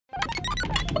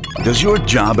Does your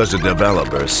job as a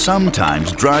developer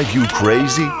sometimes drive you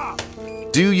crazy?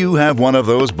 Do you have one of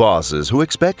those bosses who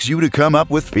expects you to come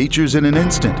up with features in an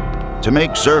instant, to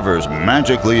make servers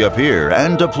magically appear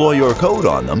and deploy your code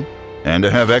on them, and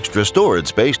to have extra storage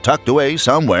space tucked away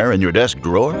somewhere in your desk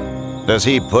drawer? Does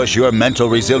he push your mental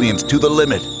resilience to the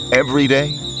limit every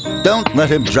day? Don't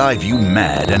let him drive you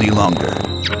mad any longer.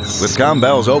 With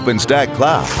Combell's Openstack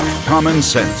Cloud, common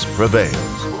sense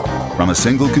prevails. From a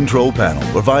single control panel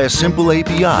or via simple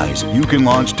APIs, you can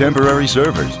launch temporary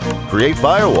servers, create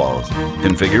firewalls,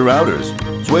 configure routers,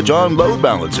 switch on load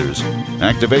balancers,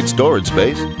 activate storage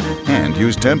space, and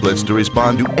use templates to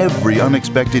respond to every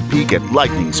unexpected peak at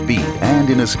lightning speed and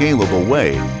in a scalable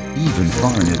way, even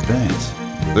far in advance.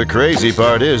 The crazy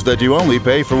part is that you only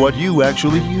pay for what you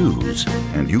actually use,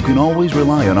 and you can always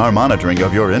rely on our monitoring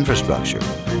of your infrastructure.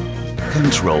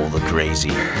 Control the crazy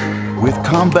with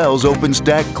Combell's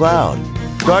Openstack Cloud.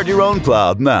 Start your own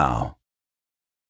cloud now.